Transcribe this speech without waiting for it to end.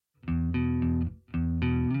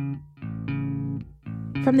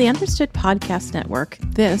From the Understood Podcast Network,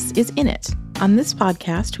 this is In It. On this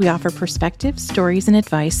podcast, we offer perspectives, stories, and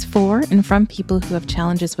advice for and from people who have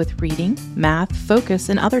challenges with reading, math, focus,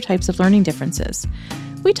 and other types of learning differences.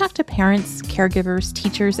 We talk to parents, caregivers,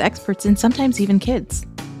 teachers, experts, and sometimes even kids.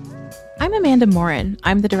 I'm Amanda Morin.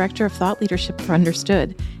 I'm the Director of Thought Leadership for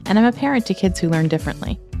Understood, and I'm a parent to kids who learn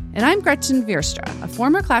differently. And I'm Gretchen Vierstra, a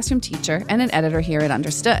former classroom teacher and an editor here at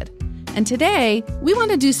Understood. And today, we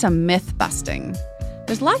want to do some myth busting.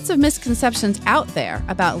 There's lots of misconceptions out there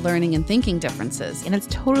about learning and thinking differences. And it's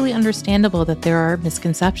totally understandable that there are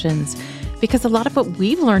misconceptions because a lot of what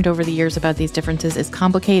we've learned over the years about these differences is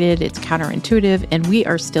complicated, it's counterintuitive, and we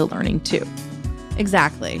are still learning too.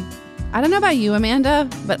 Exactly. I don't know about you, Amanda,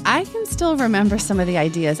 but I can still remember some of the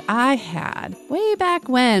ideas I had way back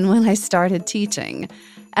when I started teaching.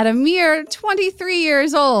 At a mere 23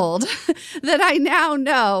 years old, that I now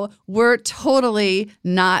know were totally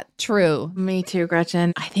not true. Me too,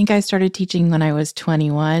 Gretchen. I think I started teaching when I was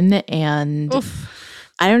 21, and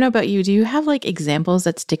I don't know about you. Do you have examples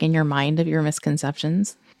that stick in your mind of your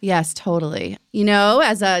misconceptions? Yes, totally. You know,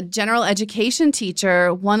 as a general education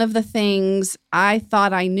teacher, one of the things I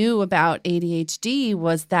thought I knew about ADHD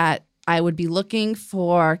was that I would be looking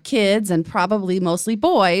for kids, and probably mostly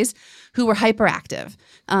boys, who were hyperactive.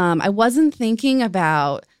 I wasn't thinking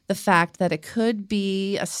about the fact that it could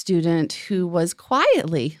be a student who was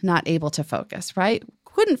quietly not able to focus, right?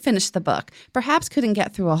 Couldn't finish the book, perhaps couldn't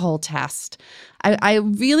get through a whole test. I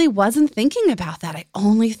really wasn't thinking about that. I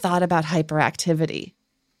only thought about hyperactivity.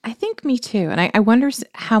 I think me too. And I wonder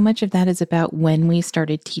how much of that is about when we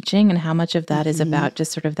started teaching and how much of that is about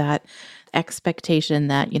just sort of that expectation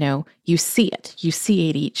that, you see it, you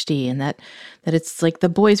see ADHD, and that it's like the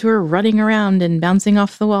boys who are running around and bouncing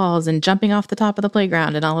off the walls and jumping off the top of the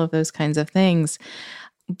playground and all of those kinds of things.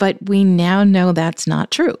 But we now know that's not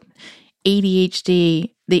true.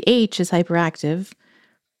 ADHD, the H is hyperactive,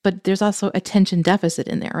 but there's also attention deficit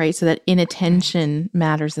in there, right? So that inattention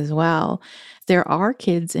matters as well. There are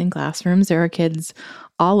kids in classrooms, there are kids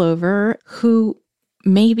all over who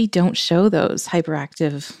maybe don't show those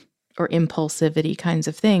hyperactive or impulsivity kinds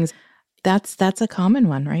of things. That's a common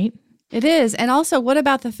one, right? It is. And also, what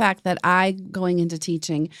about the fact that I, going into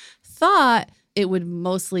teaching, thought it would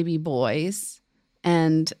mostly be boys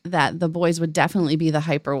and that the boys would definitely be the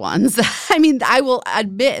hyper ones? I mean, I will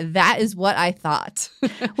admit that is what I thought.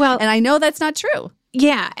 Well, and I know that's not true.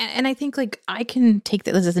 Yeah. And I think I can take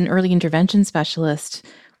this as an early intervention specialist.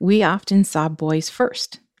 We often saw boys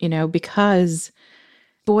first, because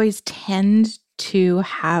boys tend to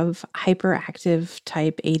have hyperactive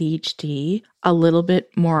type ADHD a little bit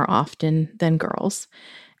more often than girls.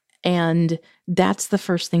 And that's the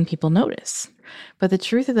first thing people notice. But the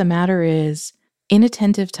truth of the matter is,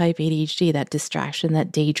 inattentive type ADHD, that distraction,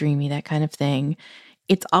 that daydreamy, that kind of thing,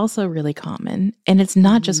 it's also really common. And it's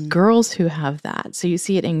not just girls who have that. So you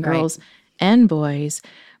see it in girls and boys,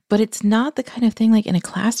 but it's not the kind of thing in a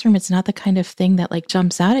classroom, it's not the kind of thing that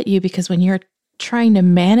jumps out at you, because when you're trying to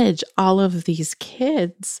manage all of these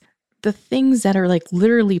kids, the things that are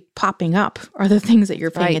literally popping up are the things that you're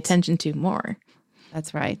paying attention to more.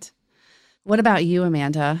 That's right. What about you,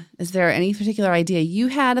 Amanda? Is there any particular idea you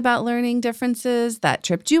had about learning differences that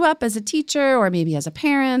tripped you up as a teacher or maybe as a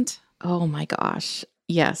parent? Oh my gosh.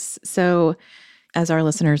 Yes. So as our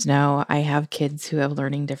listeners know, I have kids who have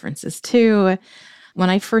learning differences too. When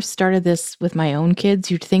I first started this with my own kids,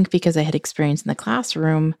 you'd think because I had experience in the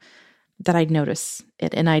classroom that I'd notice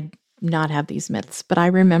it and I'd not have these myths. But I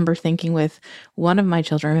remember thinking with one of my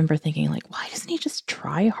children, why doesn't he just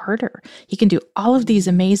try harder? He can do all of these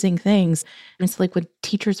amazing things. And it's when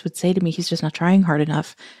teachers would say to me, he's just not trying hard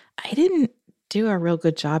enough. I didn't do a real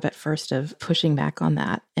good job at first of pushing back on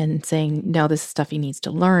that and saying, no, this is stuff he needs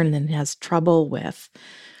to learn and has trouble with.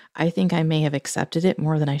 I think I may have accepted it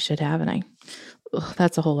more than I should have. And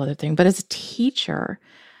that's a whole other thing. But as a teacher,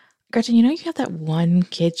 Gretchen, you have that one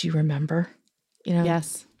kid you remember?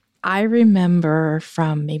 Yes. I remember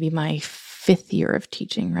from maybe my 5th year of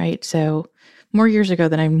teaching, right? So more years ago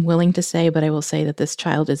than I'm willing to say, but I will say that this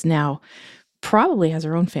child is now probably has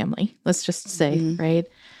her own family, let's just say, right?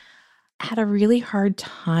 Had a really hard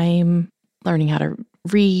time learning how to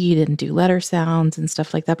read and do letter sounds and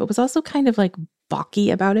stuff like that, but was also kind of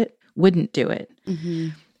balky about it, wouldn't do it,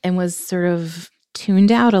 and was sort of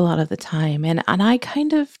tuned out a lot of the time. And I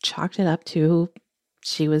kind of chalked it up to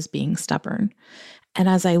she was being stubborn. And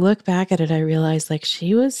as I look back at it, I realized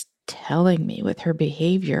she was telling me with her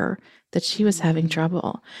behavior that she was having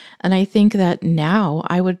trouble. And I think that now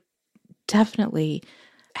I would definitely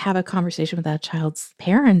have a conversation with that child's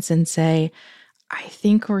parents and say, I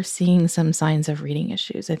think we're seeing some signs of reading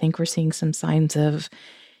issues. I think we're seeing some signs of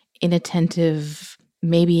inattentive,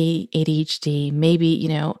 maybe ADHD, maybe,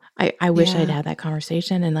 I wish I'd had that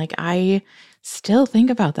conversation. And like, I still think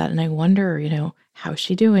about that. And I wonder, how's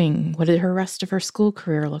she doing? What did her rest of her school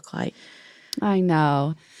career look like? I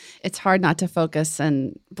know. It's hard not to focus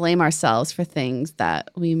and blame ourselves for things that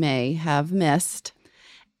we may have missed.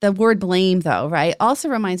 The word blame, though, right, also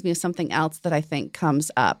reminds me of something else that I think comes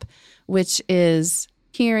up, which is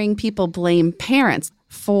hearing people blame parents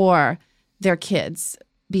for their kids'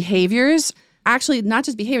 behaviors. Actually, not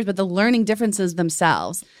just behaviors, but the learning differences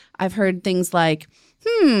themselves. I've heard things like,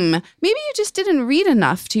 maybe you just didn't read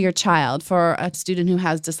enough to your child for a student who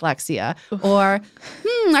has dyslexia. Or,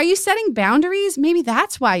 are you setting boundaries? Maybe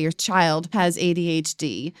that's why your child has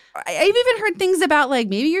ADHD. I've even heard things about like,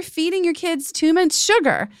 maybe you're feeding your kids too much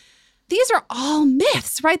sugar. These are all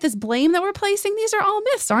myths, right? This blame that we're placing, these are all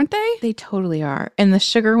myths, aren't they? They totally are. And the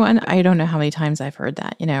sugar one, I don't know how many times I've heard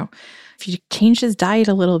that, if you change his diet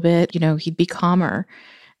a little bit, he'd be calmer.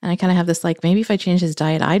 And I kind of have this like, maybe if I changed his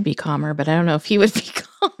diet, I'd be calmer, but I don't know if he would be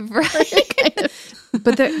calm. Right.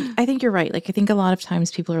 But I think you're right. Like, I think a lot of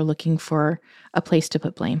times people are looking for a place to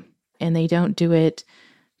put blame and they don't do it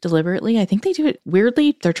deliberately. I think they do it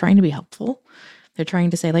weirdly. They're trying to be helpful. They're trying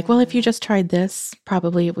to say like, well, if you just tried this,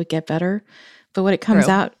 probably it would get better. But what it comes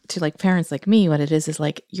out to like parents like me, what it is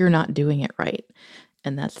like, you're not doing it right.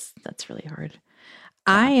 And that's really hard.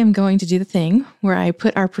 I am going to do the thing where I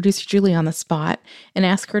put our producer, Julie, on the spot and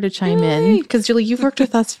ask her to chime in. Because, Julie, you've worked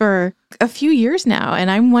with us for a few years now. And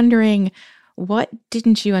I'm wondering, what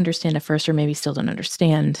didn't you understand at first or maybe still don't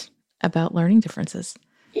understand about learning differences?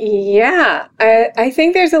 Yeah, I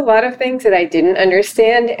think there's a lot of things that I didn't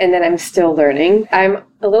understand and that I'm still learning. I'm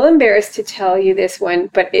a little embarrassed to tell you this one,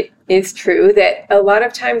 but it is true that a lot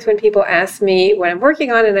of times when people ask me what I'm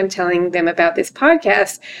working on and I'm telling them about this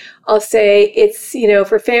podcast, I'll say it's,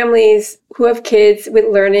 for families who have kids with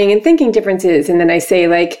learning and thinking differences. And then I say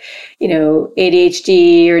like,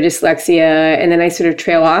 ADHD or dyslexia, and then I sort of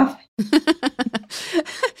trail off.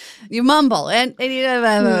 You mumble and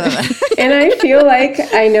and I feel like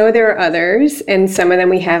I know there are others, and some of them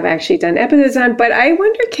we have actually done episodes on, but I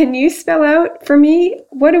wonder, can you spell out for me,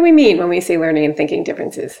 what do we mean when we say learning and thinking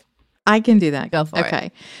differences? I can do that. Go for it.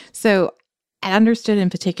 Okay. So at Understood in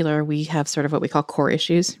particular, we have sort of what we call core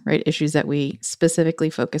issues, right? Issues that we specifically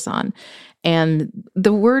focus on. And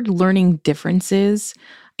the word learning differences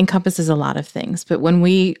encompasses a lot of things. But when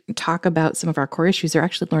we talk about some of our core issues, they're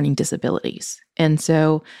actually learning disabilities. And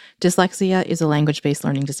so dyslexia is a language-based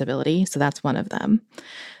learning disability. So that's one of them.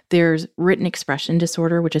 There's written expression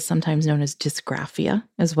disorder, which is sometimes known as dysgraphia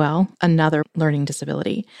as well, another learning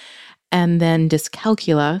disability. And then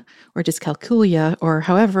dyscalculia or dyscalculia, or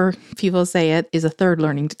however people say it, is a third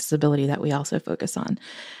learning disability that we also focus on.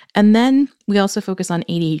 And then we also focus on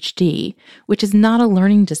ADHD, which is not a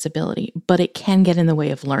learning disability, but it can get in the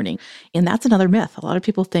way of learning. And that's another myth. A lot of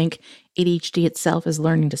people think ADHD itself is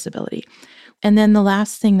learning disability. And then the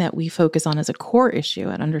last thing that we focus on as a core issue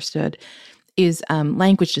at Understood is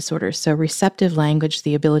language disorders. So receptive language,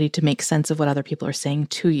 the ability to make sense of what other people are saying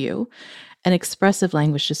to you. And expressive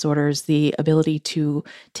language disorders, the ability to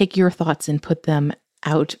take your thoughts and put them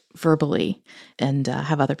out verbally and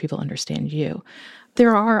have other people understand you.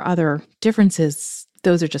 There are other differences.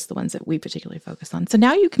 Those are just the ones that we particularly focus on. So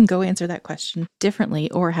now you can go answer that question differently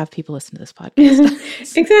or have people listen to this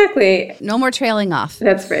podcast. Exactly. No more trailing off.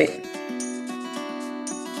 That's right.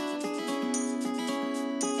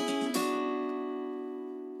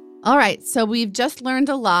 All right, so we've just learned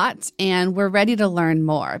a lot and we're ready to learn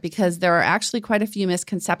more because there are actually quite a few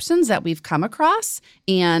misconceptions that we've come across.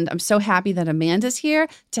 And I'm so happy that Amanda's here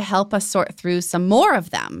to help us sort through some more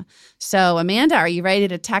of them. So Amanda, are you ready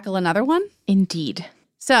to tackle another one? Indeed.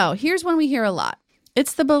 So here's one we hear a lot.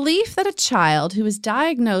 It's the belief that a child who is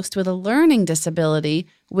diagnosed with a learning disability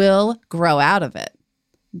will grow out of it.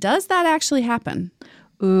 Does that actually happen?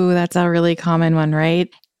 Ooh, that's a really common one, right?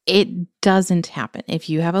 It doesn't happen. If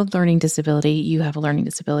you have a learning disability, you have a learning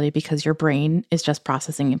disability because your brain is just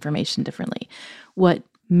processing information differently. What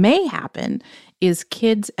may happen is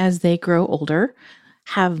kids, as they grow older,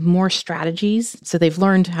 have more strategies. So they've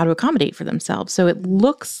learned how to accommodate for themselves. So it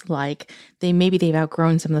looks like they've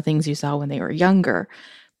outgrown some of the things you saw when they were younger.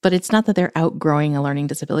 But it's not that they're outgrowing a learning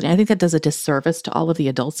disability. I think that does a disservice to all of the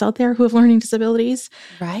adults out there who have learning disabilities.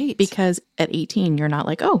 Right. Because at 18, you're not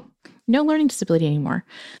like, oh, no learning disability anymore.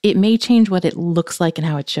 It may change what it looks like and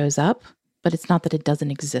how it shows up, but it's not that it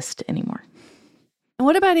doesn't exist anymore. And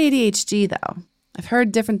what about ADHD, though? I've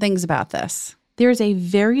heard different things about this. there's a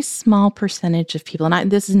very small percentage of people, and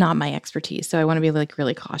this is not my expertise, so I want to be like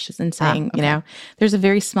really cautious in saying, there's a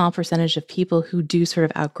very small percentage of people who do sort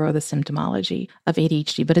of outgrow the symptomology of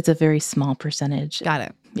ADHD, but it's a very small percentage. Got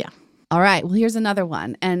it. Yeah. All right. Well, here's another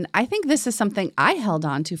one. And I think this is something I held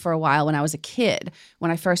on to for a while when I was a kid. When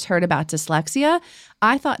I first heard about dyslexia,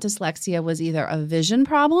 I thought dyslexia was either a vision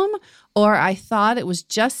problem or I thought it was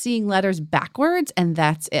just seeing letters backwards and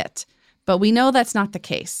that's it. But we know that's not the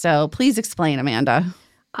case. So please explain, Amanda.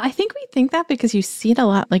 I think we think that because you see it a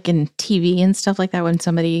lot like in TV and stuff like that. When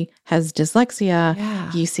somebody has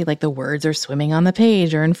dyslexia, you see like the words are swimming on the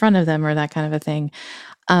page or in front of them or that kind of a thing.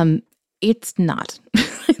 It's not.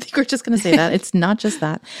 I think we're just going to say that. It's not just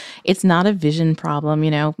that. It's not a vision problem.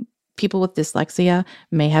 People with dyslexia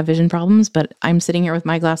may have vision problems, but I'm sitting here with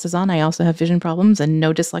my glasses on. I also have vision problems and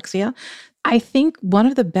no dyslexia. I think one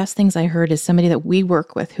of the best things I heard is somebody that we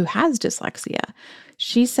work with who has dyslexia.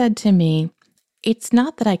 She said to me, it's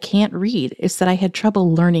not that I can't read. It's that I had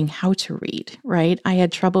trouble learning how to read, right? I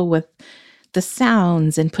had trouble with the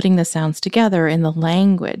sounds and putting the sounds together in the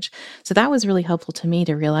language. So that was really helpful to me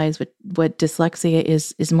to realize what dyslexia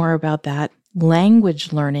is more about, that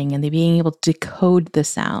language learning and the being able to decode the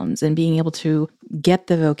sounds and being able to get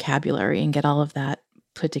the vocabulary and get all of that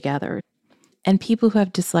put together. And people who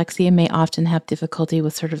have dyslexia may often have difficulty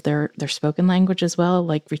with sort of their spoken language as well,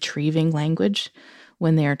 like retrieving language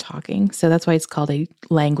when they are talking. So that's why it's called a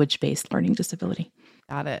language-based learning disability.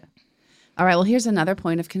 Got it. All right, well, here's another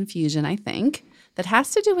point of confusion, I think, that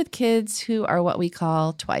has to do with kids who are what we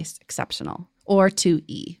call twice exceptional, or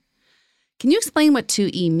 2E. Can you explain what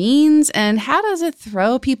 2E means and how does it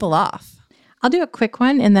throw people off? I'll do a quick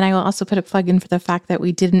one, and then I will also put a plug in for the fact that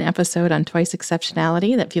we did an episode on twice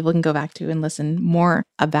exceptionality that people can go back to and listen more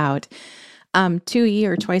about. 2E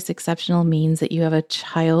or twice exceptional means that you have a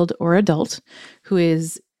child or adult who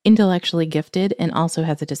is intellectually gifted and also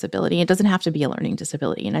has a disability. It doesn't have to be a learning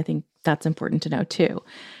disability, and I think that's important to know too.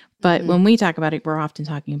 But when we talk about it, we're often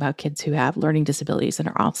talking about kids who have learning disabilities and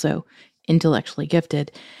are also intellectually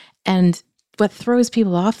gifted. And what throws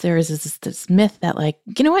people off there is this myth that, like,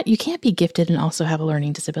 you know what, you can't be gifted and also have a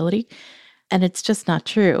learning disability. And it's just not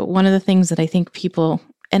true. One of the things that I think people,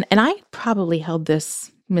 and I probably held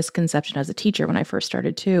this misconception as a teacher when I first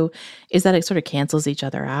started too, is that it sort of cancels each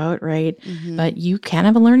other out, right? But you can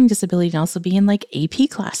have a learning disability and also be in like AP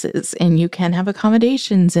classes, and you can have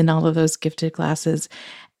accommodations in all of those gifted classes.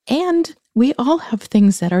 And we all have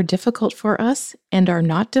things that are difficult for us and are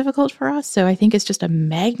not difficult for us. So I think it's just a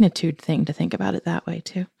magnitude thing to think about it that way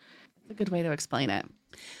too. That's a good way to explain it.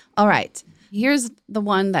 All right. Here's the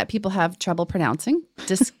one that people have trouble pronouncing.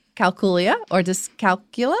 Dyscalculia or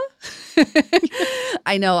dyscalculia.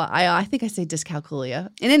 I know. I think I say dyscalculia.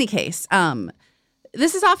 In any case,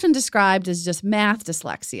 this is often described as just math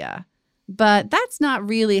dyslexia, but that's not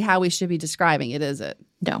really how we should be describing it, is it?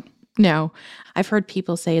 No. I've heard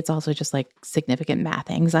people say it's also just like significant math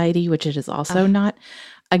anxiety, which it is also not.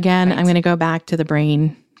 Again, right. I'm going to go back to the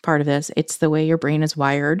brain part of this. It's the way your brain is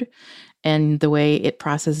wired and the way it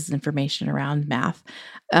processes information around math.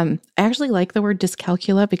 I actually like the word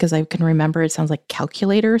dyscalculia because I can remember it sounds like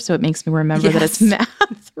calculator, so it makes me remember that it's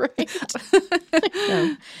math, right?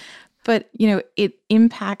 But, it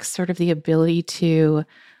impacts sort of the ability to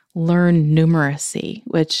learn numeracy,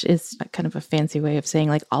 which is kind of a fancy way of saying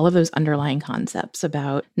like all of those underlying concepts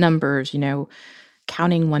about numbers,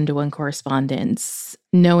 counting one-to-one correspondence,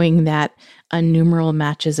 knowing that a numeral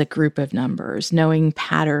matches a group of numbers, knowing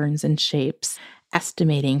patterns and shapes,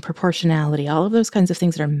 estimating, proportionality, all of those kinds of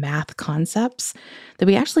things that are math concepts that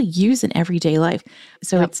we actually use in everyday life.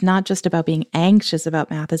 So It's not just about being anxious about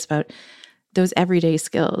math, it's about those everyday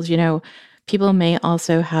skills. People may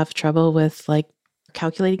also have trouble with like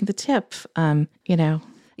calculating the tip,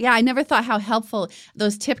 Yeah, I never thought how helpful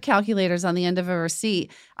those tip calculators on the end of a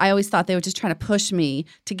receipt. I always thought they were just trying to push me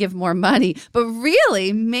to give more money. But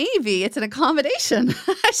really, maybe it's an accommodation.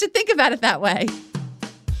 I should think about it that way.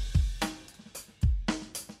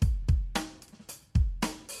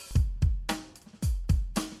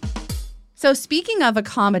 So speaking of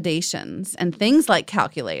accommodations and things like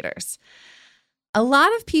calculators, a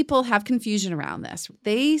lot of people have confusion around this.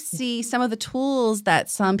 They see some of the tools that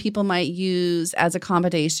some people might use as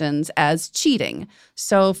accommodations as cheating.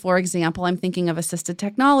 So, for example, I'm thinking of assisted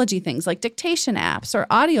technology things like dictation apps or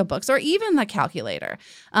audiobooks or even the calculator.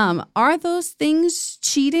 Are those things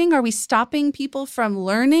cheating? Are we stopping people from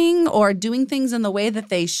learning or doing things in the way that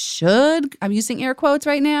they should? I'm using air quotes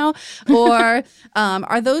right now. Or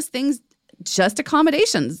are those things just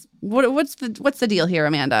accommodations? What's the deal here,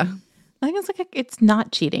 Amanda? I think it's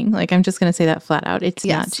not cheating. Like, I'm just going to say that flat out. It's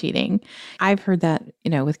not cheating. I've heard that,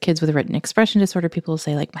 with kids with a written expression disorder, people will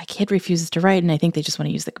say like, my kid refuses to write and I think they just want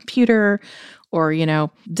to use the computer, or,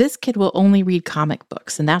 this kid will only read comic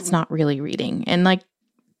books and that's not really reading. And like,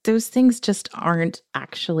 those things just aren't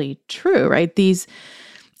actually true, right? These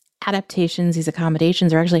adaptations, these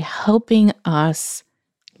accommodations are actually helping us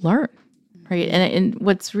learn, right? And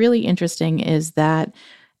what's really interesting is that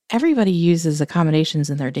everybody uses accommodations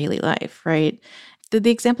in their daily life, right? The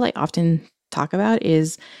example I often talk about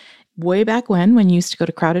is way back when you used to go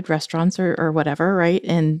to crowded restaurants or whatever, right?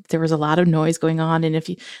 And there was a lot of noise going on. And if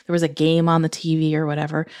there was a game on the TV or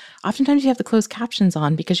whatever, oftentimes you have the closed captions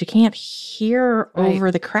on because you can't hear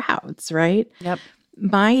over the crowds, right? Yep.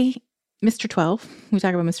 My Mr. 12, we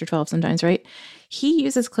talk about Mr. 12 sometimes, right? He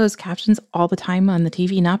uses closed captions all the time on the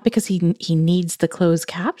TV, not because he needs the closed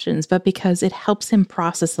captions, but because it helps him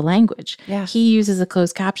process the language. Yeah. He uses the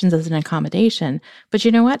closed captions as an accommodation. But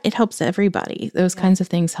you know what? It helps everybody. Those kinds of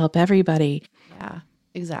things help everybody. Yeah,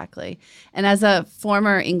 exactly. And as a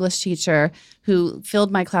former English teacher who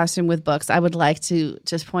filled my classroom with books, I would like to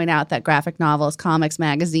just point out that graphic novels, comics,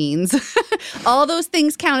 magazines, all those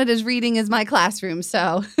things counted as reading as my classroom.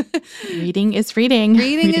 So reading is reading.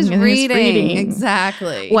 Reading is reading.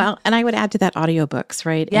 Exactly. Well, and I would add to that audiobooks,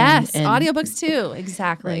 right? Yes, audiobooks too.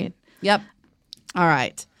 Exactly. Right. Yep. All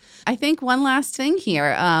right. I think one last thing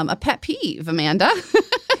here, a pet peeve, Amanda,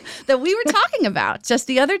 that we were talking about just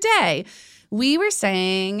the other day. We were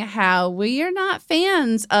saying how we are not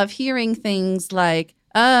fans of hearing things like,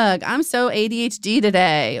 ugh, I'm so ADHD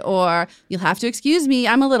today, or you'll have to excuse me,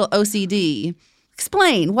 I'm a little OCD.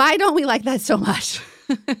 Explain, why don't we like that so much?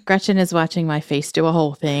 Gretchen is watching my face do a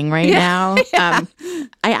whole thing now. Yeah.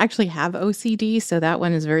 I actually have OCD, so that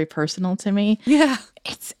one is very personal to me. Yeah.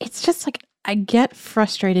 It's just like, I get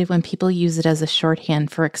frustrated when people use it as a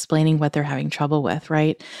shorthand for explaining what they're having trouble with,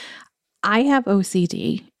 right? I have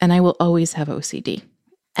OCD and I will always have OCD.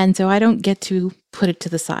 And so I don't get to put it to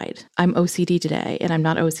the side. I'm OCD today and I'm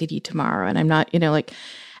not OCD tomorrow. And I'm not,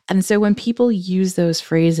 and so when people use those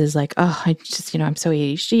phrases like, oh, I just, I'm so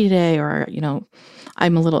ADHD today, or,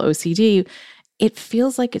 I'm a little OCD, it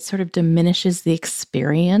feels like it sort of diminishes the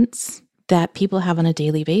experience that people have on a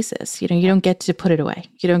daily basis. You don't get to put it away.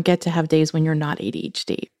 You don't get to have days when you're not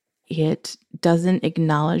ADHD. It doesn't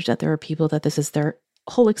acknowledge that there are people that this is their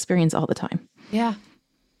whole experience all the time. Yeah,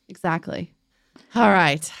 exactly. All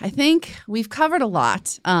right. I think we've covered a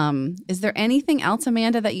lot. Is there anything else,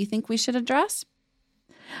 Amanda, that you think we should address?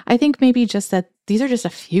 I think maybe just that these are just a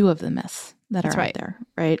few of the myths that are out there,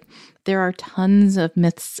 right? There are tons of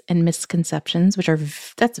myths and misconceptions,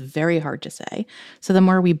 that's very hard to say. So the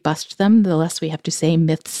more we bust them, the less we have to say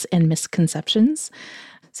myths and misconceptions.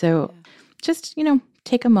 So just,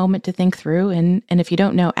 take a moment to think through. And if you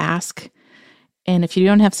don't know, ask. And if you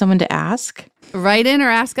don't have someone to ask, write in or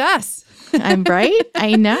ask us. I'm right.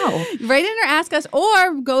 I know. Write in or ask us,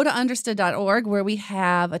 or go to understood.org, where we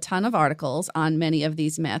have a ton of articles on many of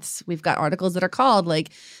these myths. We've got articles that are called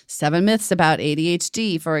like 7 myths about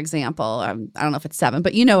ADHD, for example. I don't know if it's 7,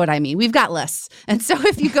 but you know what I mean. We've got lists. And so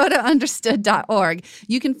if you go to understood.org,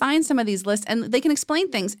 you can find some of these lists and they can explain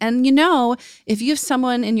things. And if you have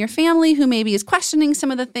someone in your family who maybe is questioning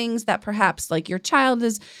some of the things that perhaps like your child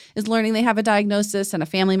is learning they have a diagnosis, and a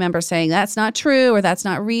family member saying that's not true or that's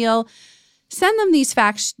not real, send them these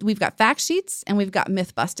facts. We've got fact sheets and we've got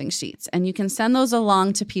myth-busting sheets. And you can send those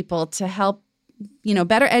along to people to help,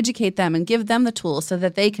 better educate them and give them the tools so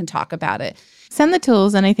that they can talk about it. Send the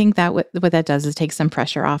tools. And I think that what that does is take some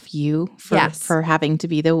pressure off you for having to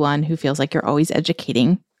be the one who feels like you're always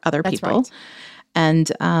educating other people. Right.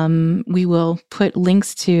 And we will put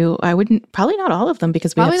links to, probably not all of them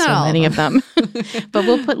because we have so many of them, but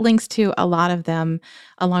we'll put links to a lot of them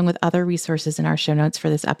along with other resources in our show notes for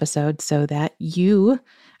this episode so that you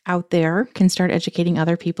out there can start educating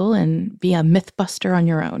other people and be a myth buster on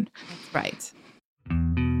your own. That's right.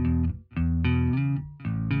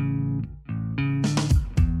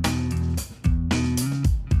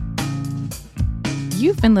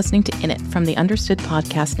 You've been listening to In It from the Understood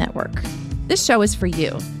Podcast Network. This show is for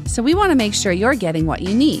you, so we want to make sure you're getting what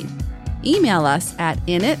you need. Email us at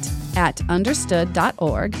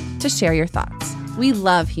init@understood.org to share your thoughts. We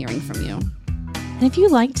love hearing from you. And if you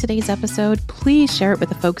liked today's episode, please share it with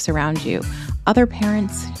the folks around you, other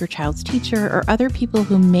parents, your child's teacher, or other people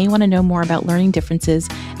who may want to know more about learning differences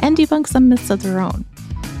and debunk some myths of their own.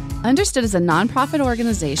 Understood is a nonprofit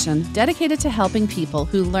organization dedicated to helping people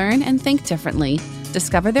who learn and think differently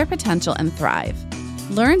discover their potential and thrive.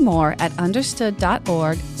 Learn more at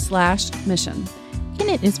understood.org/mission. In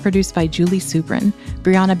It is produced by Julie Subrin,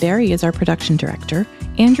 Brianna Berry is our production director.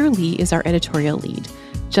 Andrew Lee is our editorial lead.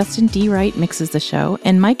 Justin D. Wright mixes the show,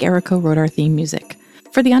 and Mike Errico wrote our theme music.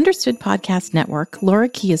 For the Understood Podcast Network, Laura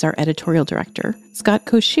Key is our editorial director, Scott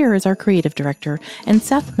Koshier is our creative director, and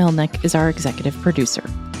Seth Milnick is our executive producer.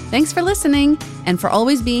 Thanks for listening and for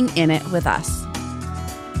always being in it with us.